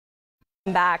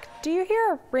Back. Do you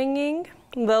hear a ringing?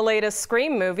 The latest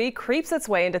Scream movie creeps its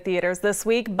way into theaters this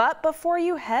week, but before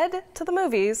you head to the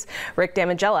movies, Rick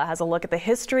Damigella has a look at the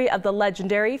history of the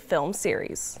legendary film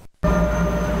series.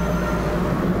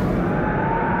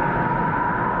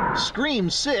 Scream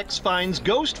 6 finds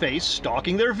Ghostface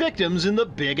stalking their victims in the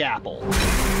Big Apple.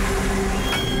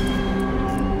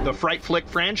 The Fright Flick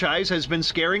franchise has been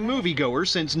scaring moviegoers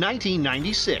since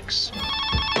 1996.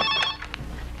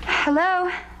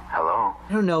 Hello? Hello?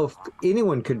 I don't know if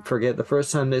anyone could forget the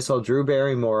first time they saw Drew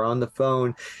Barrymore on the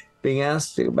phone being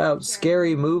asked about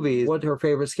scary movies, what her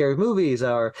favorite scary movies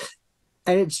are.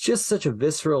 And it's just such a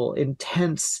visceral,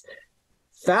 intense,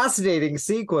 fascinating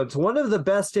sequence. One of the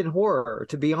best in horror,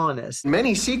 to be honest.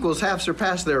 Many sequels have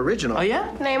surpassed their original. Oh,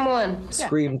 yeah? Name one.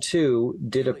 Scream 2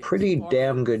 did a pretty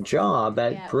damn good job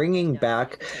at bringing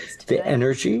back the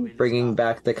energy, bringing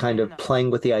back the kind of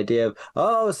playing with the idea of,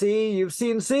 oh, see, you've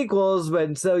seen sequels,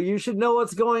 but so you should know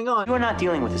what's going on. You are not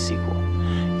dealing with a sequel.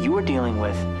 You are dealing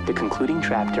with the concluding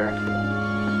chapter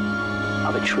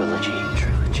of a trilogy.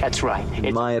 That's right.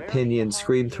 In my opinion,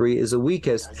 Scream 3 is the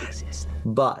weakest,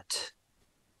 but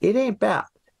it ain't bad.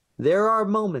 There are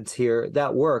moments here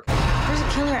that work. There's a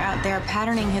killer out there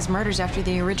patterning his murders after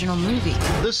the original movie.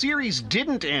 The series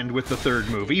didn't end with the third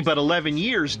movie, but 11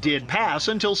 years did pass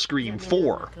until Scream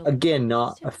 4. Again,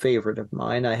 not a favorite of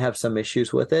mine. I have some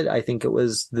issues with it. I think it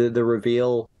was the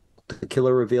reveal, the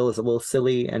killer reveal is a little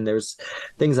silly, and there's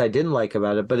things I didn't like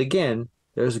about it. But again,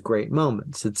 there's great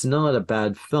moments. It's not a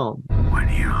bad film.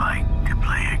 Would you like to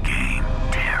play a game,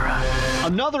 Tara?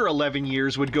 Another 11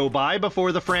 years would go by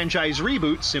before the franchise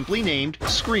reboot, simply named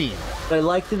Scream. I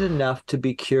liked it enough to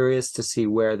be curious to see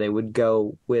where they would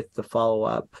go with the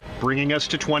follow-up. Bringing us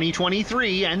to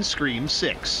 2023 and Scream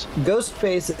 6.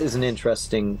 Ghostface is an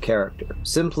interesting character,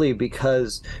 simply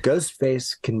because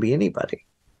Ghostface can be anybody.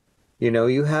 You know,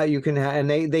 and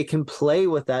they can play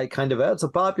with that kind of, it's a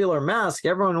popular mask,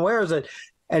 everyone wears it.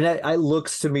 And it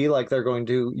looks to me like they're going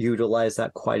to utilize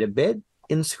that quite a bit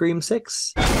in Scream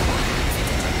 6.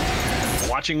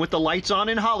 Watching with the lights on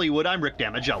in Hollywood, I'm Rick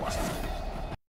Damigella.